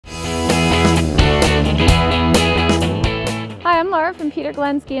Laura from Peter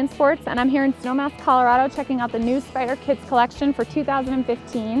Glenn Ski and Sports, and I'm here in Snowmass, Colorado, checking out the new Spyder Kids collection for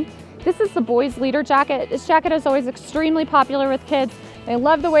 2015. This is the boys' leader jacket. This jacket is always extremely popular with kids. They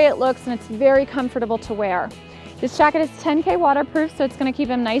love the way it looks and it's very comfortable to wear. This jacket is 10K waterproof, so it's going to keep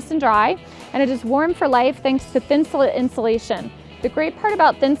them nice and dry, and it is warm for life thanks to Thinsulate insulation. The great part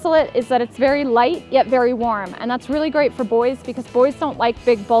about Thinsulate is that it's very light yet very warm, and that's really great for boys because boys don't like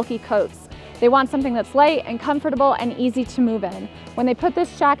big bulky coats. They want something that's light and comfortable and easy to move in. When they put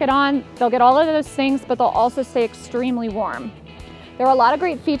this jacket on, they'll get all of those things, but they'll also stay extremely warm. There are a lot of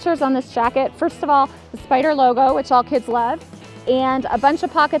great features on this jacket. First of all, the Spyder logo, which all kids love, and a bunch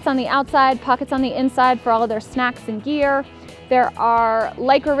of pockets on the outside, pockets on the inside for all of their snacks and gear. There are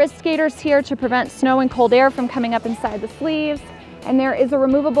Lycra wrist gaiters here to prevent snow and cold air from coming up inside the sleeves. And there is a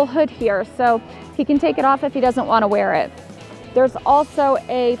removable hood here, so he can take it off if he doesn't want to wear it. There's also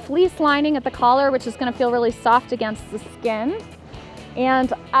a fleece lining at the collar, which is going to feel really soft against the skin.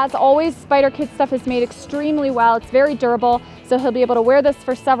 And as always, Spyder Kid stuff is made extremely well. It's very durable, so he'll be able to wear this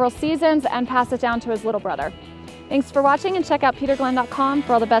for several seasons and pass it down to his little brother. Thanks for watching, and check out peterglenn.com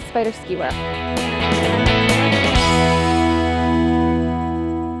for all the best Spyder ski wear.